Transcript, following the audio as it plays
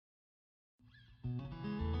Good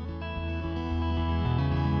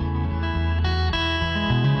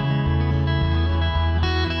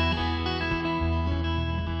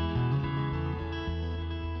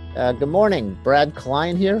morning. Brad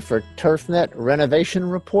Klein here for TurfNet Renovation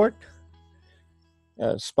Report,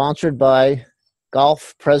 sponsored by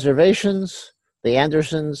Golf Preservations, the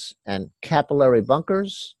Andersons, and Capillary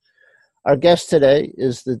Bunkers. Our guest today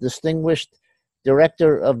is the distinguished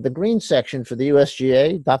director of the green section for the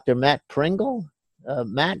USGA, Dr. Matt Pringle.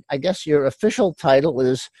 Matt, I guess your official title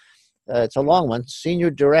is, it's a long one,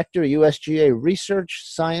 Senior Director, USGA Research,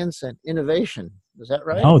 Science, and Innovation. Is that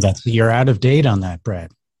right? Oh, you're out of date on that,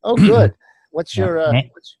 Brad. Oh, good. What's your...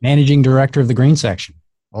 Managing Director of the green section.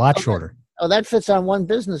 A lot shorter. Oh, that fits on one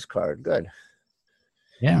business card. Good.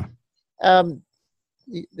 Yeah. The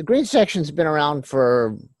green section's been around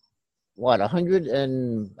for, 100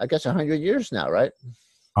 years now, right?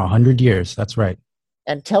 100 years, that's right.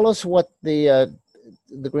 And tell us what the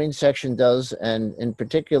green section does, and in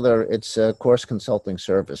particular, its course consulting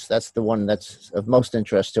service. That's the one that's of most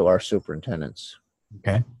interest to our superintendents.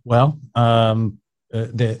 Okay. Well,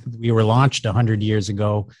 we were launched 100 years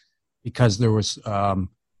ago because there was kind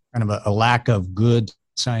of a lack of good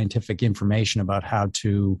scientific information about how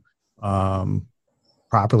to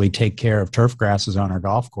properly take care of turf grasses on our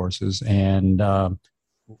golf courses. And it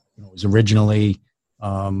was originally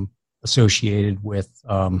associated with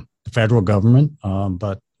the federal government,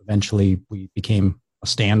 but eventually we became a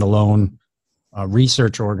standalone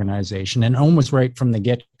research organization. And almost right from the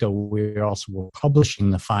get-go, we also were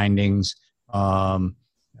publishing the findings in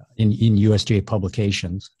USGA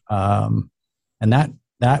publications. And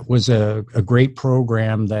that was a great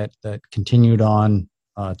program that continued on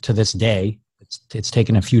to this day. It's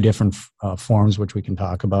taken a few different forms, which we can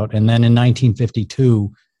talk about. And then in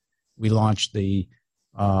 1952, we launched the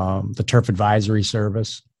Turf Advisory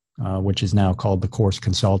Service, which is now called the Course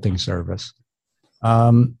Consulting Service.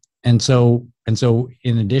 And so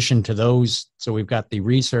in addition to those, so we've got the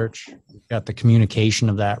research, we've got the communication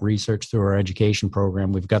of that research through our education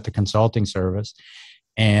program, we've got the consulting service,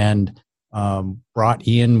 and brought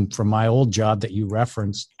in from my old job that you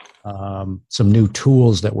referenced some new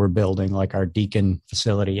tools that we're building, like our Deacon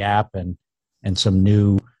facility app and some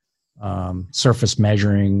new surface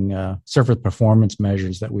performance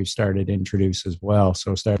measures that we've started to introduce as well.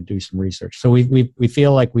 So started to do some research. So we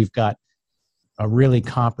feel like we've got a really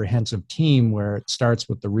comprehensive team where it starts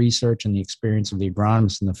with the research and the experience of the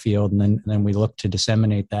agronomists in the field, and then we look to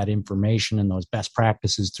disseminate that information and those best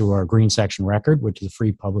practices through our green section record, which is a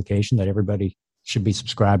free publication that everybody should be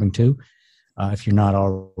subscribing to if you're not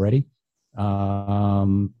already.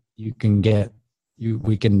 We can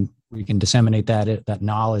disseminate that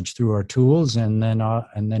knowledge through our tools, and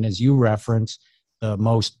then as you reference, the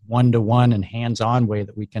most one-to-one and hands-on way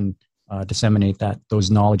that we can disseminate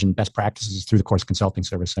those knowledge and best practices through the course consulting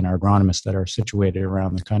service and our agronomists that are situated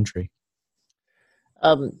around the country.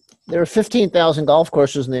 There are 15,000 golf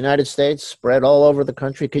courses in the United States spread all over the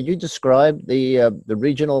country. Could you describe the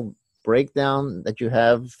regional breakdown that you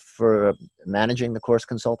have for managing the course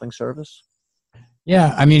consulting service?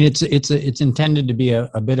 Yeah, I mean it's intended to be a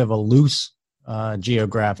bit of a loose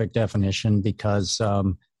geographic definition because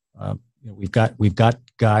we've got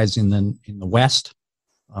guys in the West.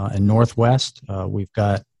 And Northwest, we've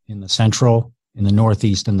got in the Central, in the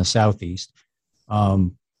Northeast, and the Southeast,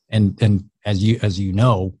 and as you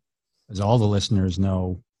know, as all the listeners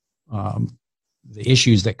know, the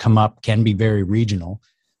issues that come up can be very regional,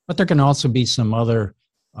 but there can also be some other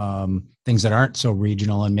things that aren't so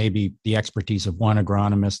regional, and maybe the expertise of one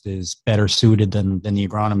agronomist is better suited than the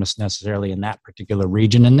agronomist necessarily in that particular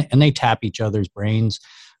region, and they tap each other's brains.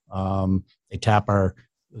 They tap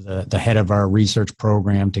the head of our research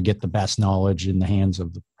program to get the best knowledge in the hands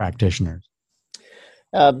of the practitioners.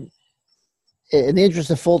 In the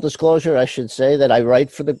interest of full disclosure, I should say that I write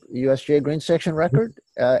for the USGA Green Section Record,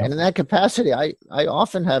 and in that capacity, I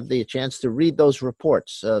often have the chance to read those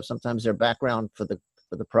reports. Sometimes they're background for the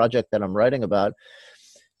project that I'm writing about.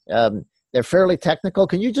 They're fairly technical.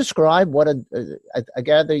 Can you describe what I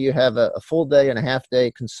gather you have a full day and a half day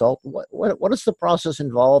consult. What is the process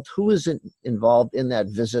involved? Who is involved in that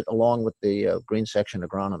visit along with the green section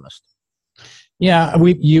agronomist? Yeah,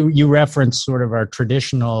 you referenced sort of our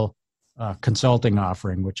traditional consulting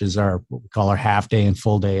offering, which is what we call our half day and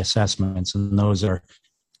full day assessments. And those are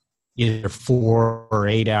either 4 or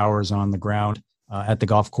 8 hours on the ground at the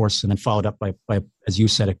golf course, and then followed up by, as you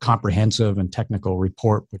said, a comprehensive and technical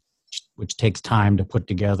report, which takes time to put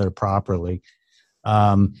together properly.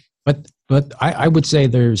 But I would say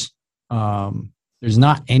there's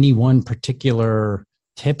not any one particular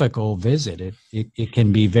typical visit. It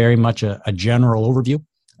can be very much a general overview,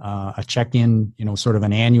 a check-in, sort of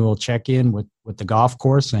an annual check-in with the golf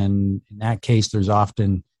course. And in that case, there's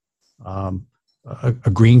often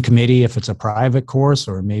a green committee if it's a private course,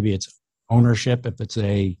 or maybe it's ownership if it's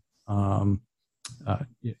a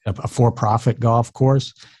for-profit golf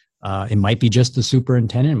course. It might be just the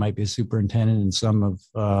superintendent. It might be a superintendent and some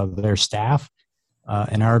of their staff,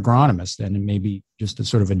 and our agronomist. And it may be just a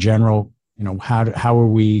sort of a general, how are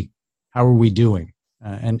we doing,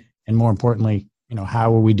 and more importantly,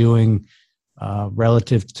 how are we doing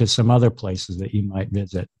relative to some other places that you might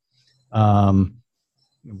visit.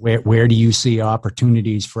 Where do you see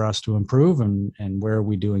opportunities for us to improve, and where are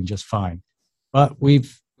we doing just fine? But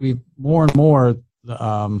we've more and more,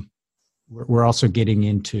 we're also getting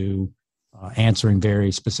into answering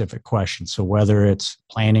very specific questions. So whether it's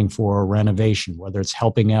planning for a renovation, whether it's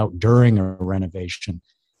helping out during a renovation,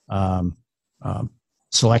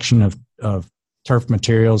 selection of turf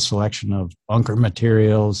materials, selection of bunker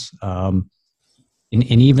materials, and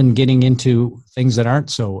even getting into things that aren't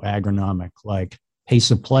so agronomic, like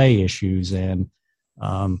pace of play issues and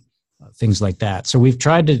things like that. So we're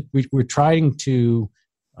trying to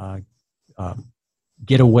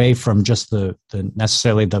get away from just the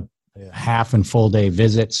necessarily the half and full day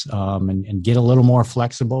visits, and get a little more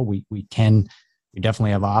flexible. We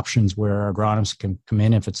definitely have options where our agronomists can come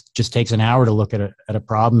in. If it just takes an hour to look at a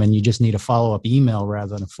problem and you just need a follow-up email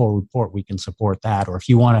rather than a full report, we can support that. Or if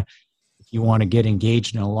you want to get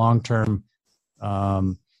engaged in a long-term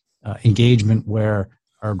engagement where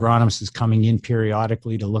our agronomist is coming in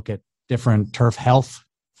periodically to look at different turf health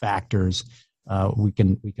factors, we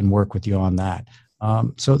can work with you on that.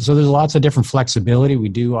 So there's lots of different flexibility. We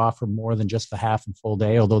do offer more than just the half and full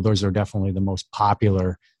day, although those are definitely the most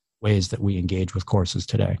popular ways that we engage with courses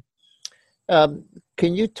today. Can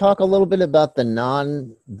you talk a little bit about the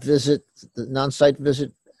non-site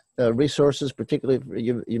visit resources, particularly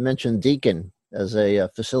you mentioned Deacon as a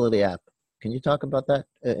facility app. Can you talk about that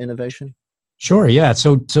innovation? Sure. Yeah.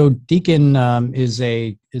 So Deacon is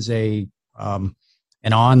an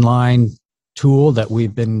online tool that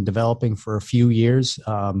we've been developing for a few years.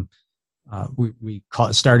 We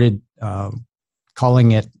started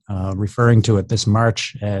calling it, referring to it this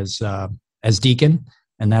March as Deacon,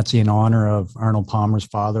 and that's in honor of Arnold Palmer's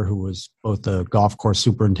father, who was both the golf course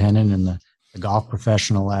superintendent and the golf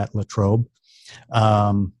professional at Latrobe.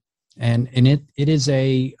 And it is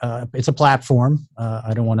it's a platform.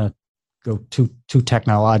 I don't want to go too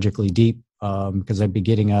technologically deep because I'd be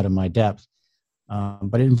getting out of my depth.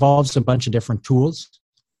 But it involves a bunch of different tools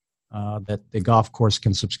that the golf course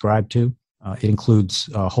can subscribe to. It includes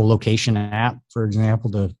a whole location app, for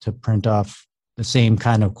example, to print off the same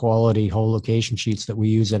kind of quality whole location sheets that we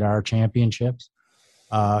use at our championships.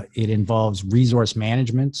 It involves resource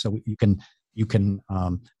management, so you can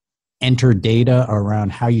enter data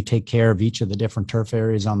around how you take care of each of the different turf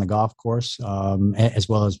areas on the golf course, as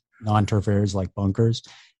well as non-turf areas like bunkers,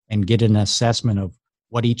 and get an assessment of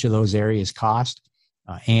what each of those areas cost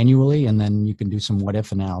annually, and then you can do some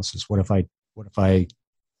what-if analysis. What if I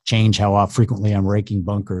change how frequently I'm raking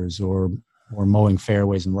bunkers, or mowing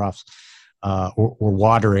fairways and roughs, or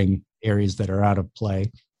watering areas that are out of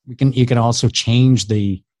play? You can also change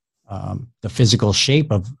the physical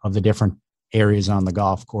shape of the different areas on the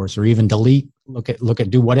golf course, or even do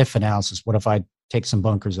what-if analysis. What if I take some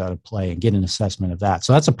bunkers out of play, and get an assessment of that?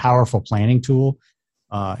 So that's a powerful planning tool,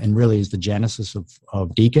 and really is the genesis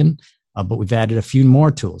of Deacon. But we've added a few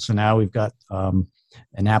more tools. So now we've got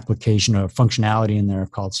an application or functionality in there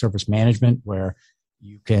called surface management, where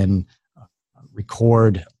you can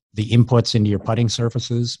record the inputs into your putting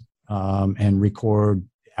surfaces, and record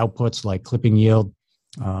outputs like clipping yield,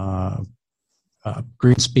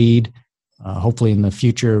 green speed, hopefully in the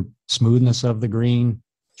future, smoothness of the green,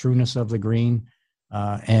 trueness of the green,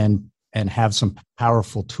 and have some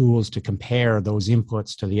powerful tools to compare those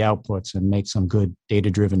inputs to the outputs and make some good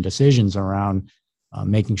data-driven decisions around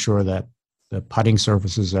making sure that the putting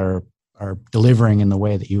surfaces are delivering in the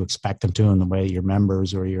way that you expect them to, in the way your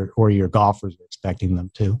members or your golfers are expecting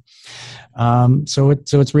them to. So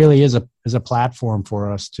it really is a platform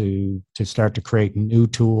for us to start to create new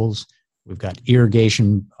tools. We've got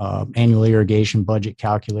annual irrigation budget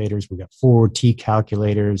calculators. We've got forward tee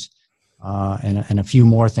calculators, and a few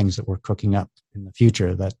more things that we're cooking up in the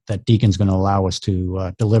future that Deacon's going to allow us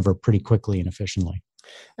to deliver pretty quickly and efficiently.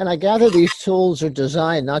 And I gather these tools are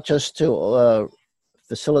designed not just to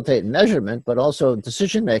facilitate measurement, but also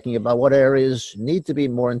decision-making about what areas need to be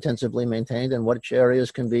more intensively maintained and which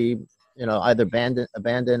areas can be, either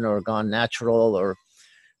abandoned or gone natural, or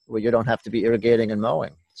where you don't have to be irrigating and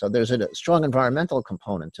mowing. So there's a strong environmental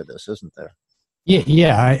component to this, isn't there?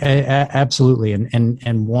 Absolutely.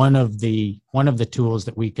 And one of the tools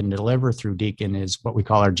that we can deliver through Deacon is what we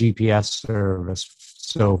call our GPS service.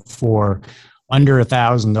 So for under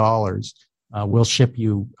 $1,000, we'll ship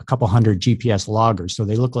you a couple hundred GPS loggers. So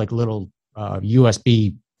they look like little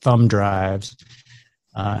USB thumb drives,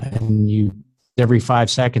 and every 5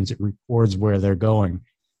 seconds it records where they're going.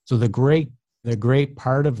 So the great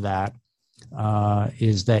part of that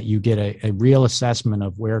is that you get a real assessment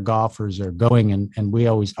of where golfers are going, and I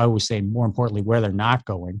always say, more importantly, where they're not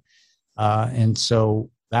going. And so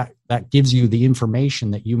that gives you the information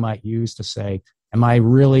that you might use to say, am I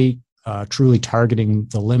really truly targeting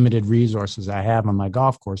the limited resources I have on my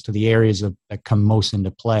golf course to the areas that come most into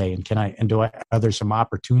play? And are there some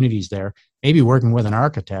opportunities there? Maybe working with an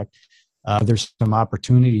architect, there's some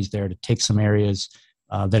opportunities there to take some areas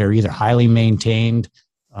that are either highly maintained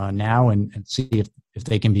now and see if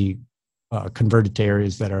they can be converted to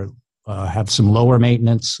areas that are have some lower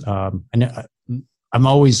maintenance. And I'm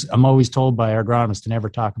always told by our agronomists to never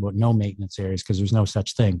talk about no maintenance areas, because there's no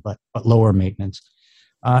such thing, but lower maintenance.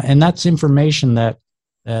 And that's information that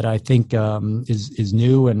I think is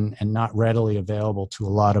new and not readily available to a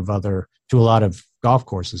lot of golf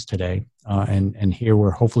courses today. And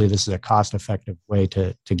here hopefully this is a cost-effective way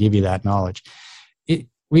to give you that knowledge.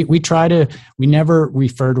 We never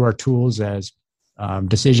refer to our tools as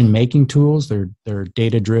decision-making tools. They're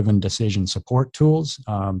data-driven decision support tools.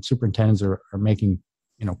 Superintendents are making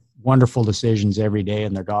wonderful decisions every day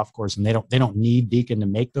in their golf course, and they don't need Deacon to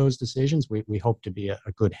make those decisions. We hope to be a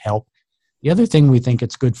good help. The other thing we think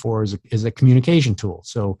it's good for is a communication tool.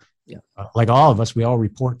 So, like all of us, we all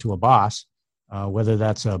report to a boss, whether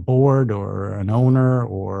that's a board or an owner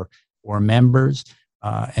or members.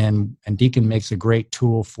 And Deacon makes a great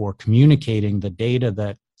tool for communicating the data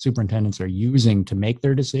that superintendents are using to make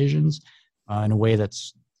their decisions in a way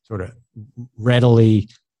that's sort of readily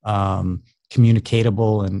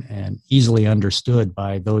communicatable and easily understood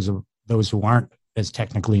by those who aren't as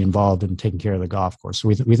technically involved in taking care of the golf course. So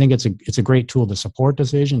we think it's a great tool to support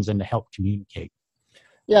decisions and to help communicate.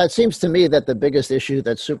 Yeah, it seems to me that the biggest issue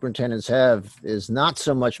that superintendents have is not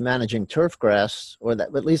so much managing turf grass, or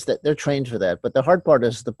that at least that they're trained for that. But the hard part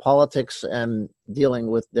is the politics and dealing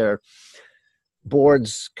with their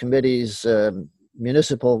boards, committees,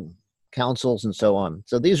 municipal councils, and so on.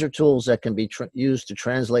 So these are tools that can be used to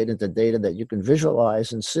translate into data that you can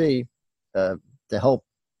visualize and see to help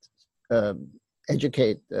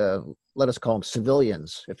educate, let us call them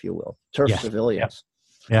civilians, if you will, turf civilians.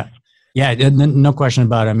 Yeah, no question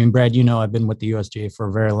about it. I mean, Brad, I've been with the USGA for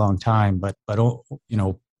a very long time, but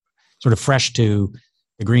sort of fresh to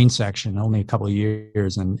the green section, only a couple of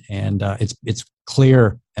years, and it's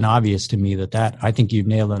clear and obvious to me that I think you've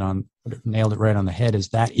nailed it right on the head.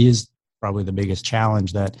 That is probably the biggest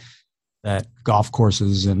challenge that golf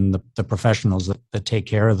courses and the professionals that take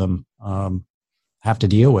care of them have to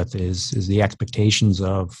deal with is the expectations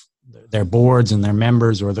of their boards and their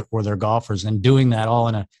members or their golfers, and doing that all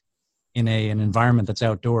in an environment that's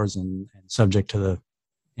outdoors and subject to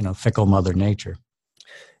the fickle Mother Nature.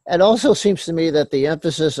 It also seems to me that the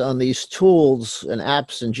emphasis on these tools and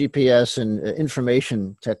apps and GPS and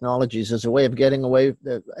information technologies is a way of getting away.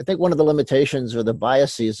 I think one of the limitations or the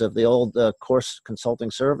biases of the old course consulting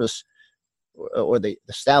service or the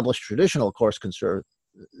established traditional course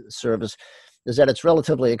service is that it's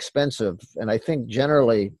relatively expensive. And I think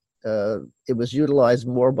generally it was utilized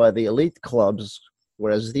more by the elite clubs,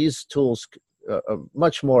 whereas these tools are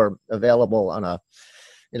much more available on a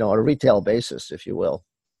retail basis, if you will,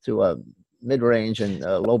 to mid-range and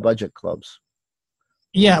low-budget clubs.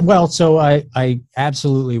 Yeah, well, so I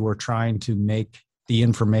absolutely were trying to make the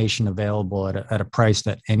information available at a price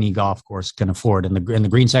that any golf course can afford, and the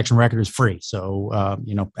green section record is free. So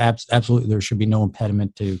absolutely, there should be no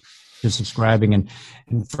impediment to subscribing. And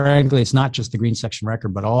frankly, it's not just the green section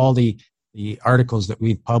record, but all the articles that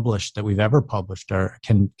we've ever published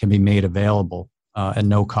can be made available at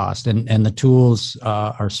no cost. And the tools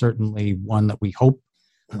are certainly one that we hope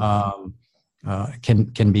can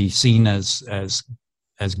be seen as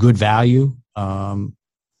good value. So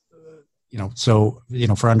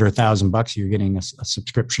for under $1,000, you're getting a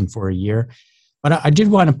subscription for a year. But I did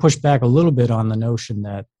want to push back a little bit on the notion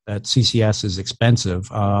that CCS is expensive.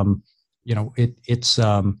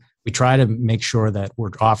 We try to make sure that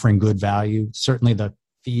we're offering good value. Certainly the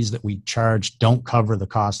fees that we charge don't cover the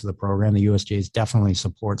cost of the program. The USGA definitely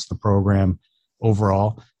supports the program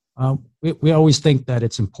overall. We always think that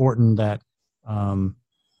it's important that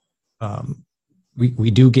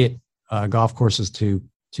we do get golf courses to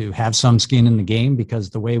to have some skin in the game, because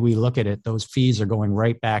the way we look at it, those fees are going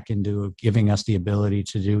right back into giving us the ability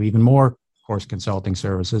to do even more course consulting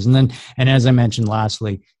services. And as I mentioned,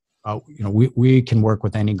 lastly, we can work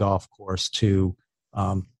with any golf course to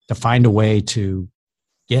find a way to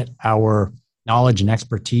get our knowledge and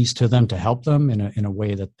expertise to them, to help them in a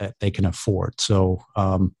way that they can afford. So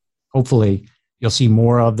hopefully you'll see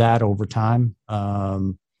more of that over time.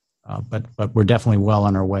 But we're definitely well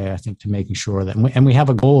on our way, I think, to making sure that, and we have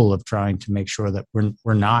a goal of trying to make sure that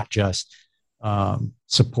we're not just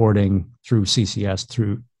supporting through CCS,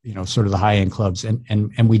 through sort of the high end clubs,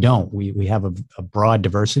 and we don't. We have a broad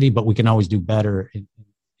diversity, but we can always do better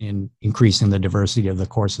in increasing the diversity of the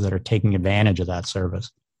courses that are taking advantage of that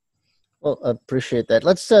service. Well, I appreciate that.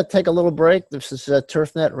 Let's take a little break. This is a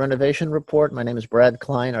TurfNet Renovation Report. My name is Brad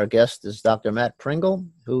Klein. Our guest is Dr. Matt Pringle,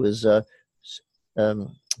 who is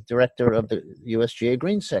director of the USGA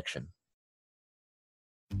Green Section.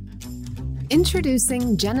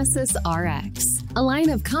 Introducing Genesis RX, a line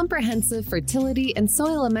of comprehensive fertility and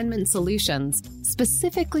soil amendment solutions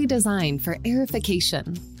specifically designed for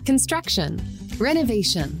aerification, construction,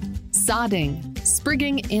 renovation, sodding,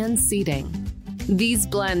 sprigging, and seeding. These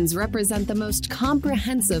blends represent the most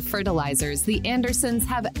comprehensive fertilizers the Andersons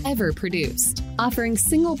have ever produced, offering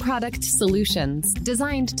single-product solutions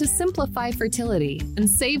designed to simplify fertility and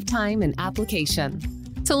save time in application.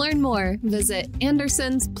 To learn more, visit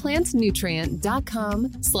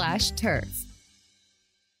andersonsplantnutrient.com/turf.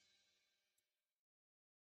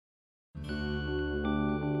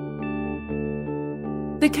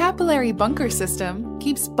 The capillary bunker system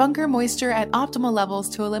keeps bunker moisture at optimal levels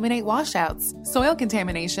to eliminate washouts, soil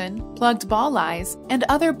contamination, plugged ball lies, and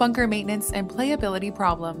other bunker maintenance and playability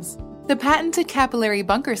problems. The patented capillary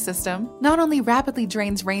bunker system not only rapidly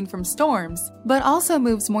drains rain from storms, but also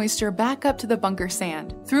moves moisture back up to the bunker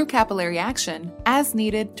sand through capillary action as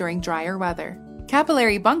needed during drier weather.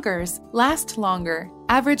 Capillary bunkers last longer,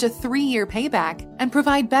 average a 3-year payback, and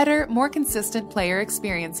provide better, more consistent player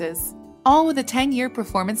experiences, all with a 10-year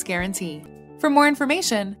performance guarantee. For more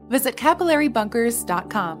information, visit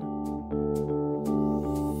capillarybunkers.com.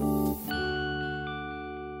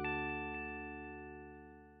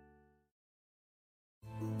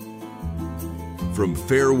 From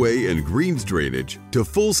fairway and greens drainage to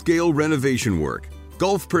full-scale renovation work,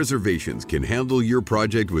 Golf Preservations can handle your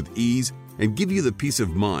project with ease and give you the peace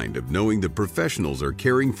of mind of knowing the professionals are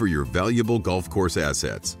caring for your valuable golf course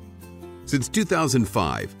assets. Since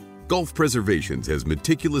 2005, Golf Preservations has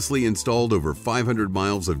meticulously installed over 500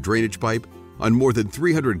 miles of drainage pipe on more than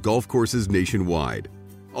 300 golf courses nationwide,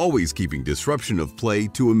 always keeping disruption of play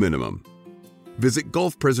to a minimum. Visit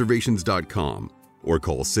golfpreservations.com or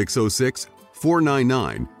call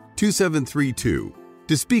 606-499-2732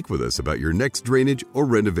 to speak with us about your next drainage or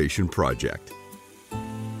renovation project.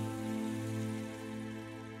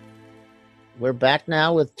 We're back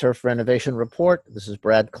now with Turf Renovation Report. This is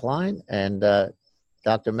Brad Klein and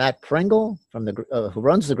Dr. Matt Pringle from who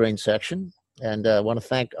runs the Green Section, and I want to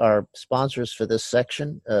thank our sponsors for this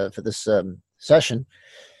section, session: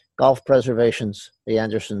 Golf Preservations, the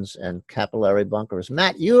Andersons, and Capillary Bunkers.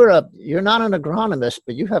 Matt, you're not an agronomist,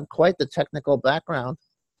 but you have quite the technical background.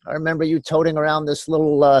 I remember you toting around this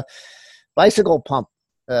little bicycle pump.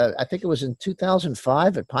 I think it was in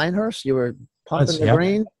 2005 at Pinehurst. You were pumping the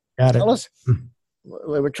green. Got Tell it. us.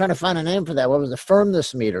 We were trying to find a name for that. What was the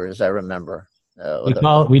firmness meter, as I remember?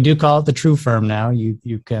 We do call it the True Firm now. You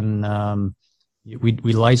can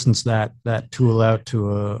we license that tool out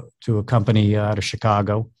to a company out of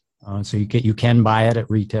Chicago, so you can buy it at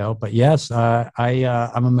retail. But yes, I'm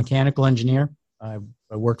a mechanical engineer. I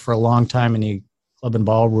worked for a long time in the club and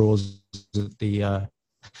ball rules at the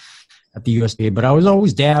USDA, but I was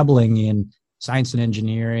always dabbling in science and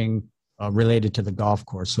engineering related to the golf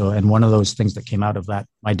course. So, and one of those things that came out of that,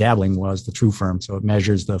 my dabbling, was the True Firm. So it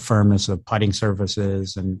measures the firmness of putting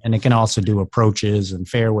surfaces, and it can also do approaches and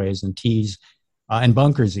fairways and tees and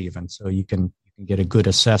bunkers even. So you can get a good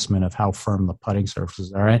assessment of how firm the putting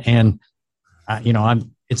surfaces are. And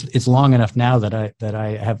it's long enough now that I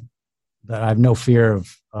have no fear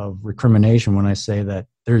of recrimination when I say that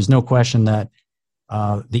there's no question that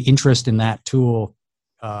the interest in that tool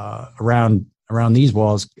around these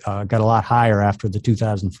walls got a lot higher after the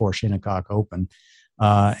 2004 Shinnecock Open,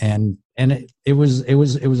 and it was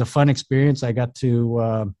a fun experience. I got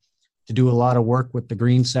to do a lot of work with the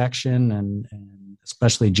Green Section, and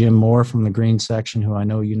especially Jim Moore from the Green Section, who I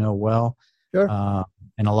know you know well, sure.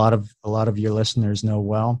 And a lot of your listeners know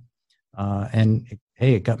well.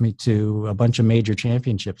 It got me to a bunch of major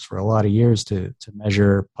championships for a lot of years to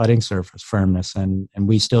measure putting surface firmness, and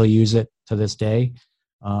we still use it to this day.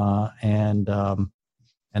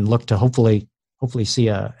 look to hopefully see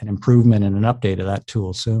an improvement and an update of that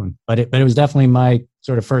tool soon. But it was definitely my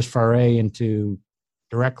sort of first foray into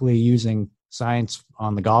directly using science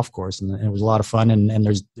on the golf course, and it was a lot of fun. And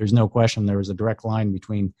there's no question there was a direct line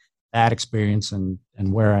between that experience and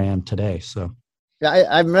where I am today. So. Yeah,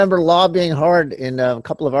 I remember lobbying hard in a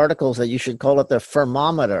couple of articles that you should call it the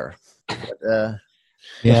thermometer. But,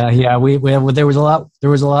 yeah. We there was a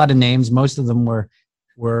lot of names. Most of them were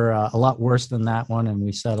a lot worse than that one, and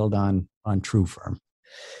we settled on True Firm.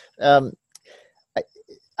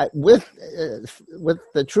 With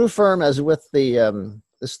the True Firm, as with the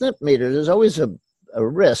snip meter, there's always a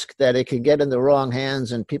risk that it could get in the wrong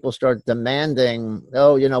hands and people start demanding,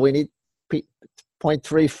 we need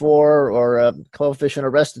 0.34 or a coefficient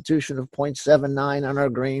of restitution of 0.79 on our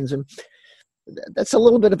greens. And that's a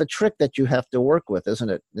little bit of a trick that you have to work with, isn't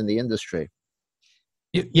it, in the industry?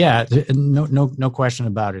 Yeah, no question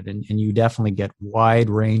about it. And you definitely get wide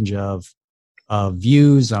range of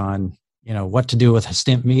views on, what to do with a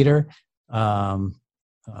stimp meter. Some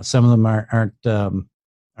of them aren't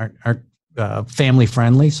family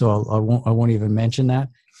friendly, so I won't even mention that.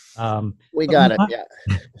 We got it. Yeah.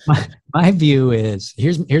 My view is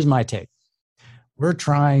here's my take. We're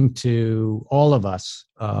trying to, all of us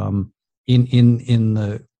in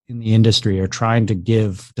the industry are trying to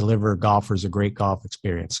deliver golfers a great golf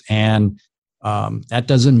experience, and that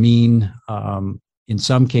doesn't mean in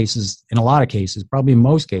some cases, in a lot of cases, probably in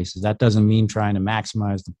most cases, that doesn't mean trying to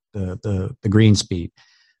maximize the green speed.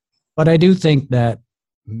 But I do think that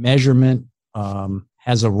measurement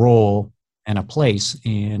has a role and a place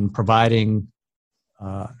in providing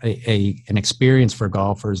an experience for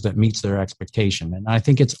golfers that meets their expectation. And I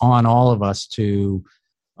think it's on all of us to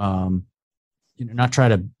not try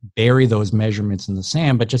to bury those measurements in the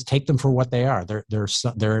sand, but just take them for what they are.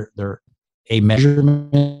 They're a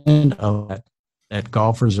measurement of that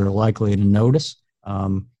golfers are likely to notice.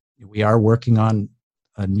 We are working on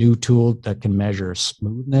a new tool that can measure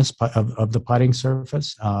smoothness of the putting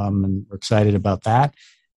surface, and we're excited about that.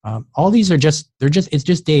 All these are it's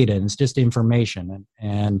just data and it's just information,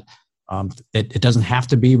 and it doesn't have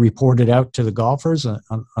to be reported out to the golfers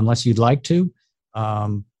unless you'd like to.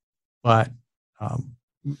 But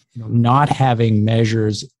not having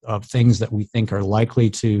measures of things that we think are likely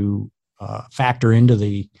to factor into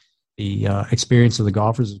the experience of the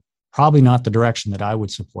golfers is probably not the direction that I would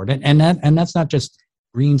support. And that's not just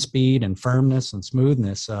green speed and firmness and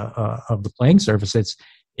smoothness of the playing surface.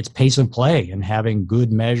 It's pace of play and having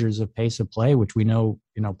good measures of pace of play, which we know,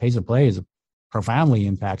 pace of play profoundly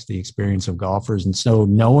impacts the experience of golfers. And so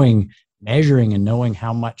measuring and knowing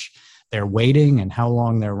how much they're waiting and how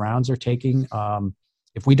long their rounds are taking.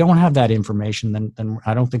 If we don't have that information, then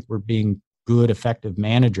I don't think we're being good, effective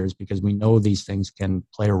managers, because we know these things can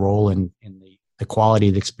play a role in the quality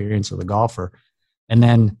of the experience of the golfer. And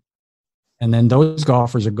then those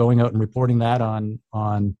golfers are going out and reporting that on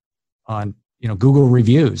Google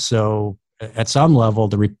reviews. So at some level,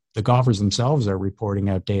 the golfers themselves are reporting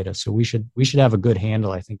out data. So we should have a good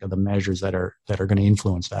handle, I think, of the measures that are going to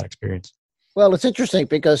influence that experience. Well, it's interesting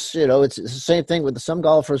because, it's the same thing with some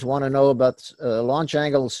golfers want to know about launch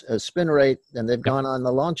angles, spin rate, and they've gone on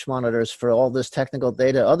the launch monitors for all this technical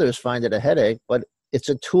data. Others find it a headache, but it's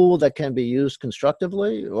a tool that can be used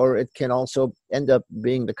constructively, or it can also end up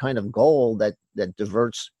being the kind of goal that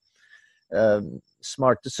diverts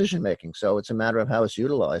smart decision-making. So it's a matter of how it's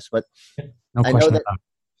utilized. But I know that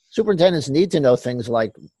superintendents need to know things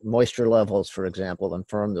like moisture levels, for example, and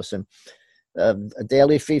firmness. And a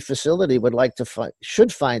daily fee facility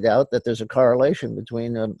should find out that there's a correlation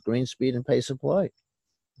between green speed and pace of play,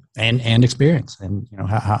 and experience, and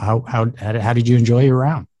how did you enjoy your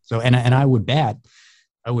round? So and I would bet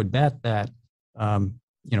that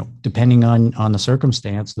depending on the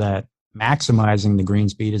circumstance, that maximizing the green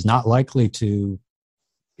speed is not likely to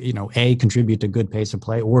A, contribute to good pace of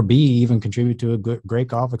play, or B, even contribute to a great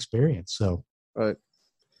golf experience. So right,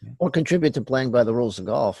 or contribute to playing by the rules of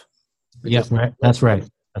golf. Yeah, right. That's right.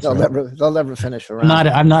 They'll never finish a round.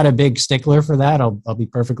 I'm not a big stickler for that. I'll be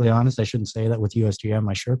perfectly honest. I shouldn't say that with USGA on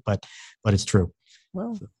my shirt, but it's true.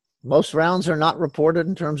 Well, most rounds are not reported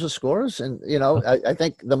in terms of scores, and I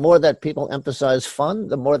think the more that people emphasize fun,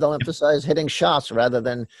 the more they'll emphasize hitting shots rather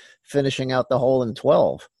than finishing out the hole in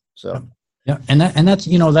 12. So yeah, and that's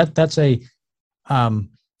a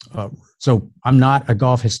so I'm not a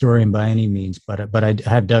golf historian by any means, but I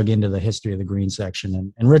have dug into the history of the green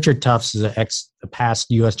section. And Richard Tufts is a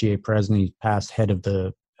past USGA president. He's past head of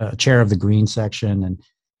the chair of the green section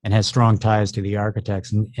and has strong ties to the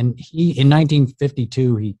architects. And he, in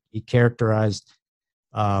 1952, he characterized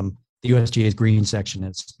the USGA's green section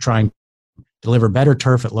as trying deliver better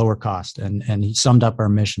turf at lower cost. And he summed up our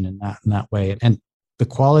mission in that way. And the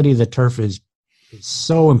quality of the turf is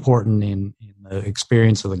so important in the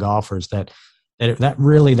experience of the golfers that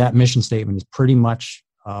mission statement is pretty much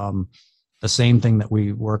the same thing that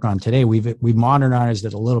we work on today. We've modernized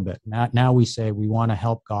it a little bit. Now we say we want to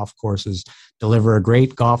help golf courses deliver a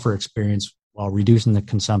great golfer experience while reducing the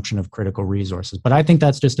consumption of critical resources. But I think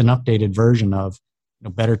that's just an updated version of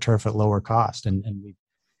better turf at lower cost. And we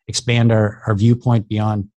expand our viewpoint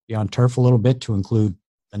beyond turf a little bit to include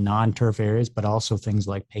the non-turf areas, but also things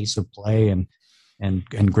like pace of play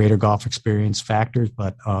and greater golf experience factors.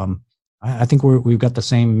 But I think we've got the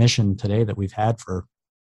same mission today that we've had for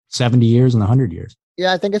 70 years and 100 years.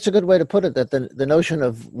 Yeah, I think it's a good way to put it, that the notion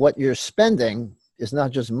of what you're spending is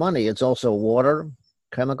not just money, it's also water,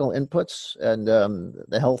 chemical inputs, and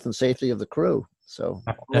the health and safety of the crew. So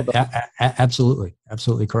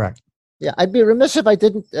absolutely correct. Yeah, I'd be remiss if I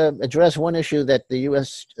didn't address one issue that the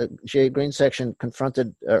USGA Green Section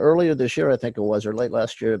confronted earlier this year, I think it was, or late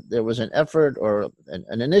last year. There was an effort or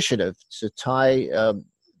an initiative to tie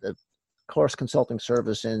the course consulting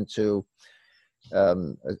service into a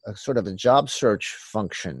sort of a job search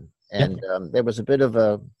function. And there was a bit of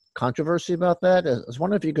a controversy about that. I was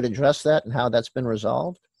wondering if you could address that and how that's been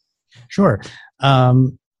resolved. Sure.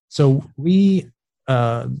 So we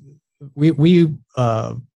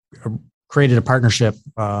created a partnership,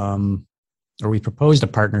 or we proposed a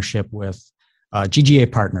partnership with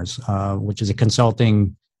GGA Partners, which is a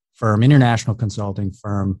consulting firm, international consulting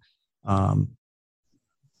firm,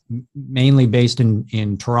 mainly based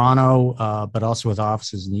in Toronto, but also with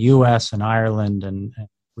offices in the U.S. and Ireland and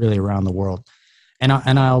really around the world. And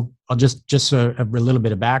I'll just a little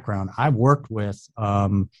bit of background. I've worked with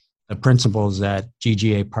the principals at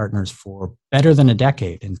GGA Partners for better than a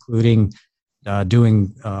decade, including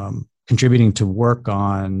contributing to work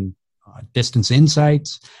on distance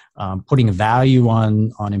insights, putting a value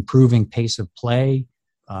on improving pace of play,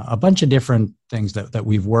 a bunch of different things that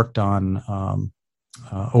we've worked on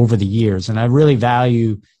over the years. And I really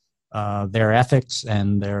value their ethics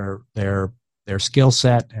and their skill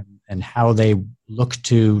set and how they look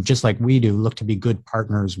to, just like we do, look to be good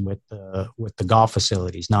partners with the golf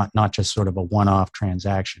facilities, not just sort of a one-off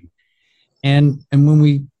transaction. And when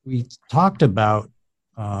we talked about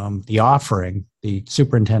the offering, the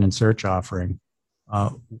superintendent search offering,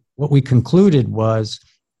 what we concluded was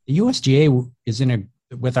the USGA is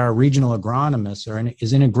with our regional agronomists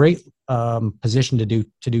is in a great position to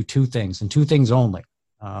do two things, and two things only.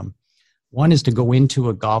 One is to go into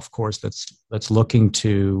a golf course that's looking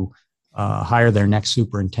to hire their next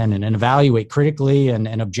superintendent and evaluate critically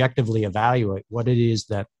and objectively evaluate what it is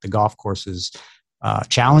that the golf course is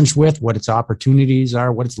challenged with, what its opportunities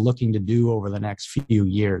are, what it's looking to do over the next few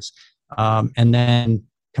years. And then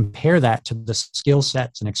compare that to the skill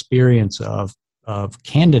sets and experience of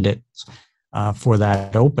candidates for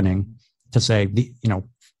that opening, to say,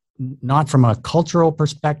 not from a cultural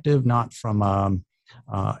perspective, not from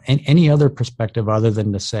any other perspective other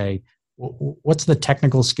than to say, what's the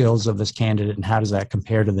technical skills of this candidate and how does that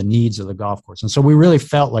compare to the needs of the golf course? And so we really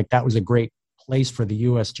felt like that was a great place for the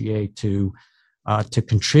USGA to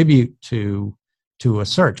contribute to a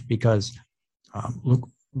search, because look,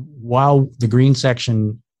 while the green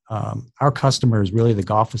section, our customer is really the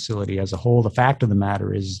golf facility as a whole, the fact of the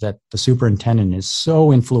matter is that the superintendent is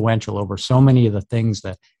so influential over so many of the things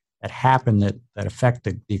that happen that affect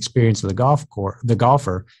the experience of the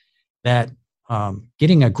golfer, that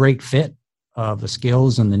getting a great fit of the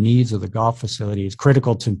skills and the needs of the golf facility is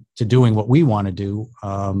critical to doing what we want to do,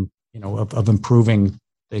 of improving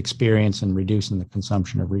the experience and reducing the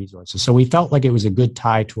consumption of resources. So we felt like it was a good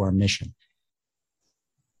tie to our mission.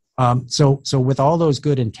 So with all those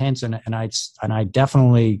good intents, and I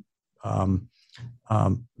definitely,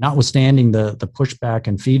 notwithstanding the pushback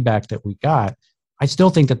and feedback that we got, I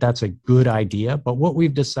still think that that's a good idea. But what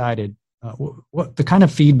we've decided, what the kind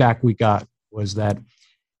of feedback we got was that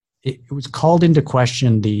it was called into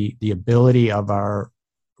question the ability of our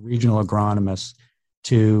regional agronomists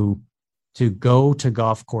to go to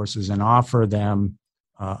golf courses and offer them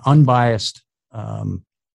unbiased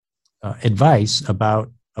advice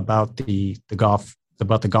about the golf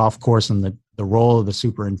course and the role of the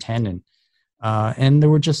superintendent. And there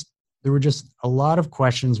were just a lot of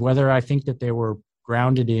questions, whether I think that they were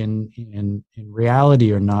grounded in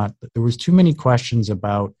reality or not. But there was too many questions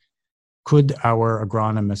about, could our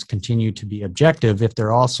agronomists continue to be objective if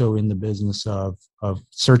they're also in the business of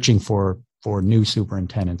searching for new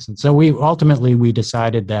superintendents? And so we ultimately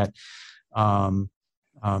decided that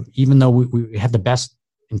even though we had the best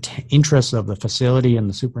interests of the facility and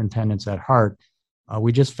the superintendents at heart,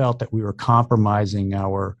 We just felt that we were compromising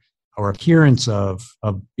our appearance of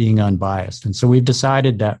being unbiased, and so we've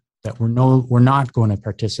decided that we're not going to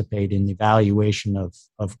participate in the evaluation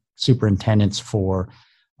of superintendents for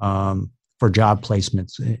job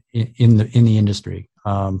placements in the industry.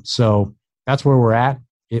 So that's where we're at.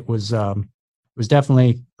 It was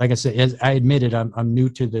definitely, like I said, as I admitted, I'm new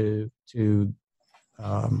to the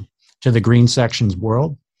green sections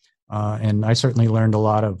world, and I certainly learned a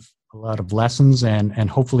lot of lessons, and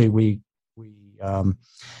hopefully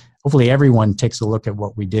hopefully everyone takes a look at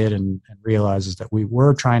what we did and realizes that we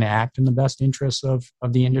were trying to act in the best interests of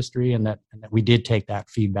the industry, and that we did take that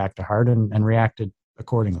feedback to heart and reacted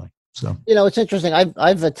accordingly. So, it's interesting.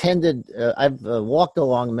 I've attended, I've walked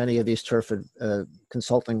along many of these turf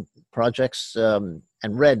consulting projects and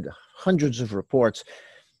read hundreds of reports.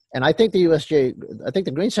 And I think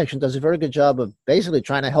the Green Section does a very good job of basically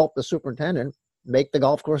trying to help the superintendent make the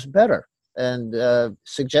golf course better, and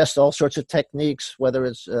suggest all sorts of techniques, whether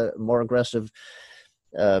it's more aggressive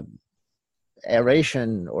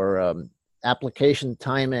aeration or application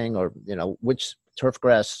timing, or which turf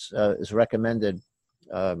grass is recommended.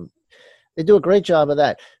 They do a great job of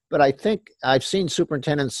that. But I think I've seen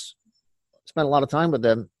superintendents, spend a lot of time with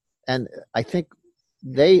them, and I think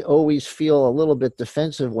they always feel a little bit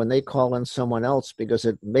defensive when they call in someone else, because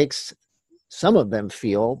it makes some of them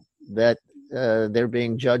feel that they're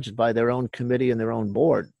being judged by their own committee and their own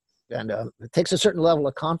board. And it takes a certain level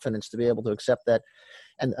of confidence to be able to accept that.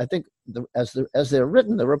 And I think as they're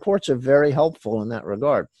written, the reports are very helpful in that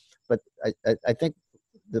regard. But I think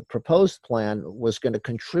the proposed plan was going to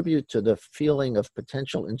contribute to the feeling of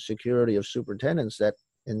potential insecurity of superintendents, that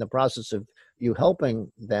in the process of you helping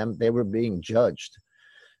them, they were being judged.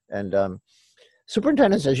 And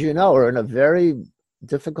superintendents, as you know, are in a very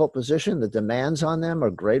difficult position. The demands on them are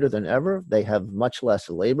greater than ever. They have much less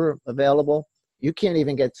labor available. You can't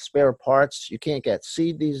even get spare parts. You can't get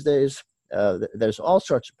seed these days. There's all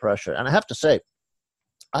sorts of pressure. And I have to say,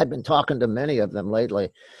 I've been talking to many of them lately,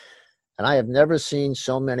 and I have never seen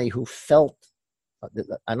so many who felt,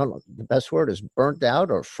 I don't know, the best word is burnt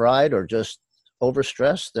out or fried or just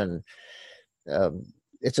overstressed. And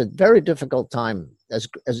it's a very difficult time.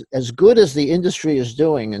 As good as the industry is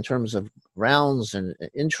doing in terms of rounds and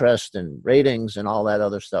interest and ratings and all that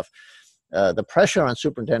other stuff, the pressure on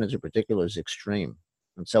superintendents in particular is extreme.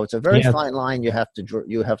 And so it's a very fine line you have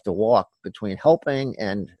to walk between helping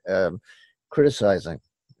and criticizing.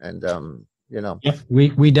 And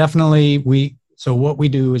we definitely so what we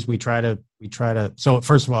do is we try to so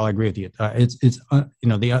first of all, I agree with you. It's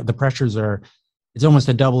the pressures are, it's almost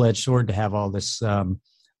a double-edged sword to have all this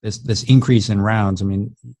this increase in rounds. I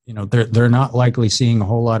mean, they're not likely seeing a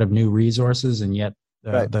whole lot of new resources, and yet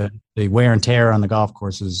the wear and tear on the golf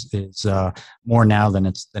course is more now than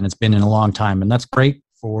it's been in a long time, and that's great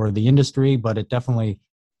for the industry, but it definitely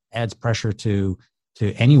adds pressure to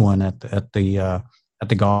anyone at the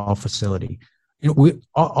golf facility.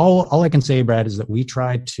 All I can say, Brad, is that we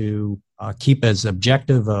try to keep as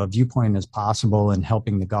objective a viewpoint as possible in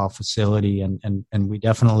helping the golf facility, and we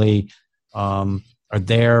definitely are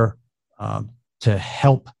there to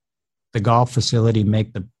help the golf facility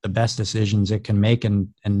make the best decisions it can make,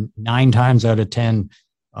 and 9 times out of 10,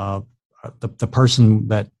 the person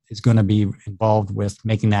that is going to be involved with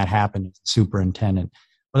making that happen is the superintendent.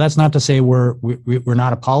 Well, that's not to say we're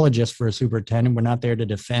not apologists for a superintendent. We're not there to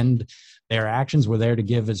defend their actions. We're there to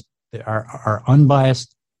give our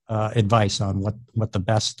unbiased advice on what the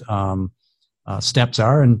best steps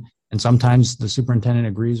are, and sometimes the superintendent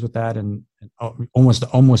agrees with that, and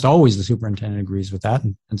almost always the superintendent agrees with that,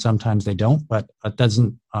 and sometimes they don't. But it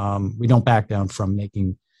doesn't. We don't back down from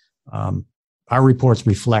making our reports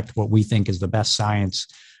reflect what we think is the best science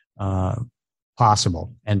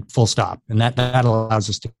possible, and full stop. And that allows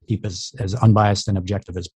us to keep as unbiased and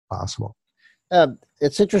objective as possible.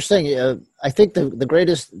 It's interesting. I think the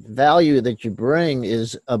greatest value that you bring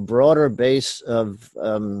is a broader base of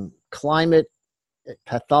climate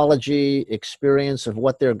pathology experience of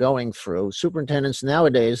what they're going through. Superintendents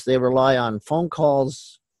nowadays, they rely on phone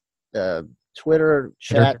calls, Twitter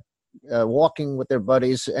chat, walking with their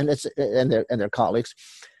buddies and their colleagues,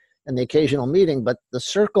 and the occasional meeting. But the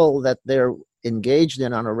circle that they're engaged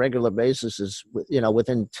in on a regular basis is,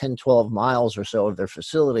 within 10, 12 miles or so of their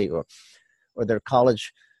facility or their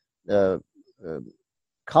college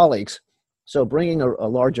colleagues. So bringing a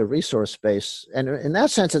larger resource base, and in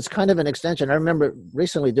that sense, it's kind of an extension. I remember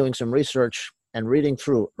recently doing some research and reading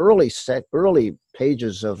through early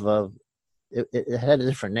pages of it had a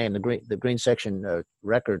different name, the Green Section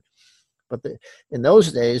record. But in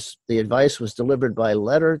those days, the advice was delivered by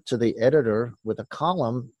letter to the editor with a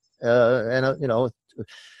column and a a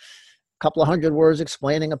couple of hundred words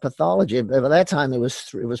explaining a pathology. By that time, it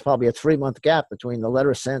was probably a 3-month gap between the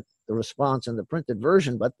letter sent, the response, and the printed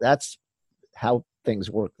version. But that's how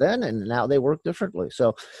things worked then, and now they work differently.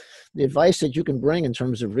 So the advice that you can bring in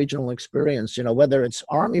terms of regional experience, whether it's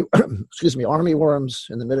army worms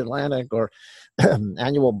in the mid-Atlantic or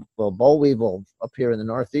annual boll weevil up here in the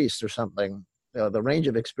Northeast or something, the range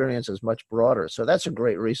of experience is much broader. So that's a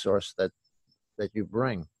great resource that you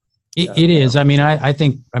bring. It is. I mean, I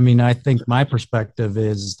think my perspective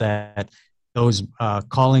is that those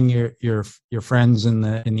calling your friends in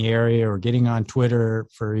the area or getting on Twitter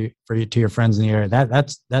to your friends in the area,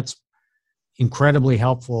 that's incredibly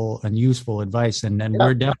helpful and useful advice. And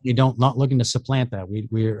we're definitely not looking to supplant that.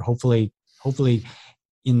 We're hopefully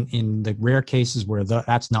in the rare cases where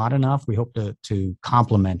that's not enough, we hope to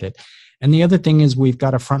complement it. And the other thing is we've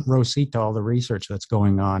got a front row seat to all the research that's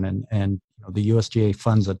going on, and the USGA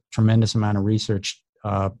funds a tremendous amount of research,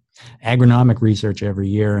 agronomic research every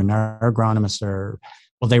year, and our agronomists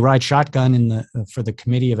they ride shotgun for the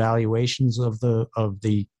committee evaluations of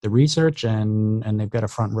the research, and they've got a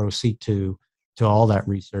front row seat to all that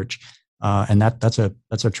research, and that's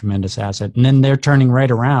a tremendous asset. And then they're turning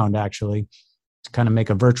right around, actually, to kind of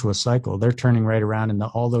make a virtuous cycle. They're turning right around, and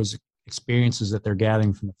all those experiences that they're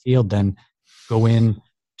gathering from the field then go in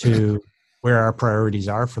to where our priorities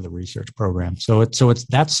are for the research program. So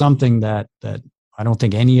that's something that I don't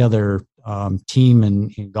think any other team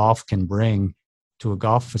in golf can bring to a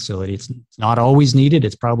golf facility. It's not always needed.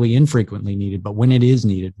 It's probably infrequently needed, but when it is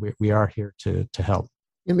needed, we are here to help.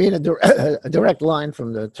 You mean a direct line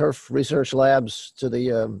from the turf research labs to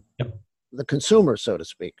the consumer, so to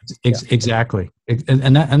speak. Exactly,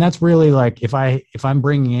 and that's really like if I'm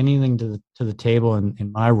bringing anything to the table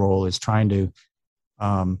in my role is trying to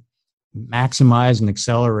maximize and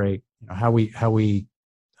accelerate how we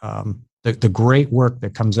the great work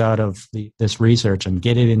that comes out of this research and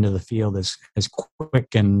get it into the field as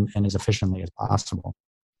quick and as efficiently as possible.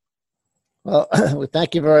 Well,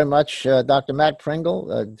 thank you very much, Dr. Matt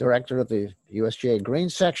Pringle, Director of the USGA Green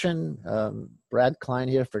Section. Brad Klein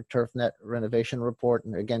here for TurfNet Renovation Report.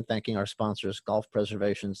 And again, thanking our sponsors, Golf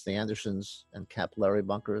Preservations, the Andersons, and Capillary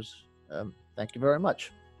Bunkers. Thank you very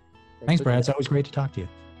much. Thanks, Brad. It's always great to talk to you.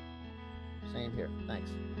 Same here. Thanks.